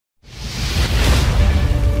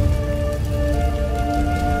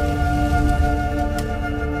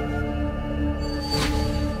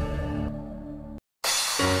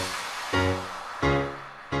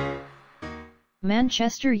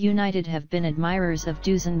Manchester United have been admirers of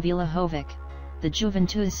Dusan Vlahovic, the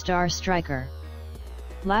Juventus star striker.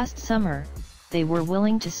 Last summer, they were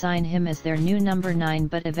willing to sign him as their new number 9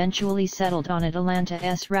 but eventually settled on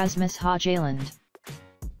Atalanta's Rasmus Højlund.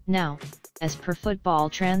 Now, as per Football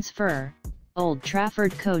Transfer, Old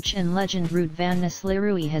Trafford coach and legend Ruud van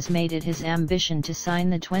Nistelrooy has made it his ambition to sign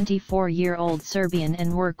the 24-year-old Serbian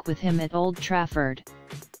and work with him at Old Trafford.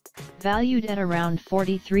 Valued at around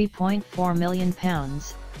 £43.4 million,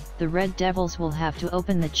 the Red Devils will have to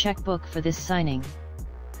open the checkbook for this signing.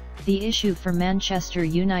 The issue for Manchester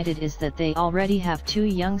United is that they already have two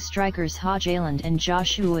young strikers, Højlund and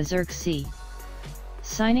Joshua Zirkzee.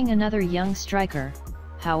 Signing another young striker,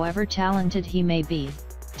 however talented he may be,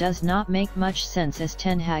 does not make much sense as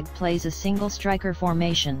Ten Hag plays a single striker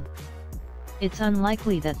formation. It's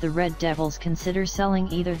unlikely that the Red Devils consider selling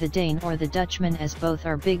either the Dane or the Dutchman, as both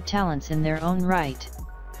are big talents in their own right.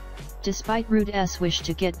 Despite Ruud's wish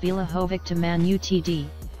to get Vlahovic to Man Utd,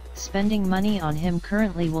 spending money on him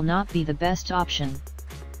currently will not be the best option.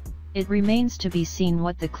 It remains to be seen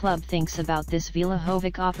what the club thinks about this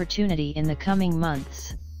Vlahovic opportunity in the coming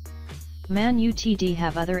months. Man Utd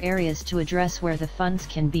have other areas to address where the funds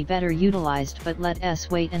can be better utilized, but let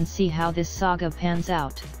us wait and see how this saga pans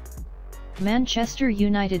out. Manchester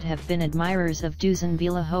United have been admirers of Dusan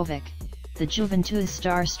Vlahovic, the Juventus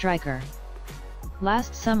star striker.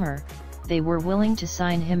 Last summer, they were willing to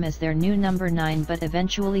sign him as their new number 9 but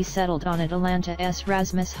eventually settled on Atalanta's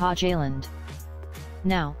Rasmus Højlund.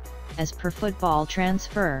 Now, as per Football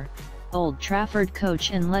Transfer, Old Trafford coach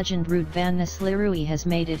and legend Ruud van Nistelrooy has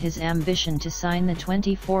made it his ambition to sign the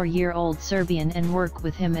 24-year-old Serbian and work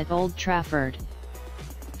with him at Old Trafford.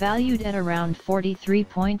 Valued at around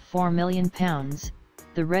 £43.4 million,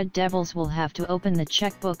 the Red Devils will have to open the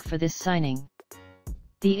checkbook for this signing.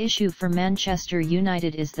 The issue for Manchester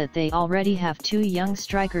United is that they already have two young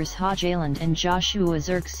strikers, Højlund and Joshua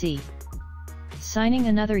Zirkzee. Signing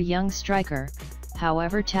another young striker,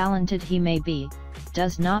 however talented he may be,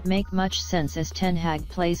 does not make much sense as Ten Hag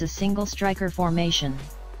plays a single striker formation.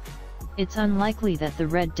 It's unlikely that the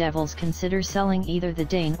Red Devils consider selling either the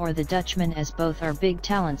Dane or the Dutchman, as both are big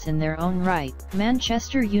talents in their own right.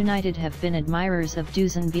 Manchester United have been admirers of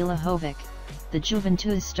Dusan Vlahovic, the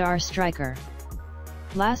Juventus star striker.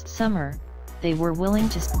 Last summer, they were willing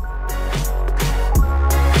to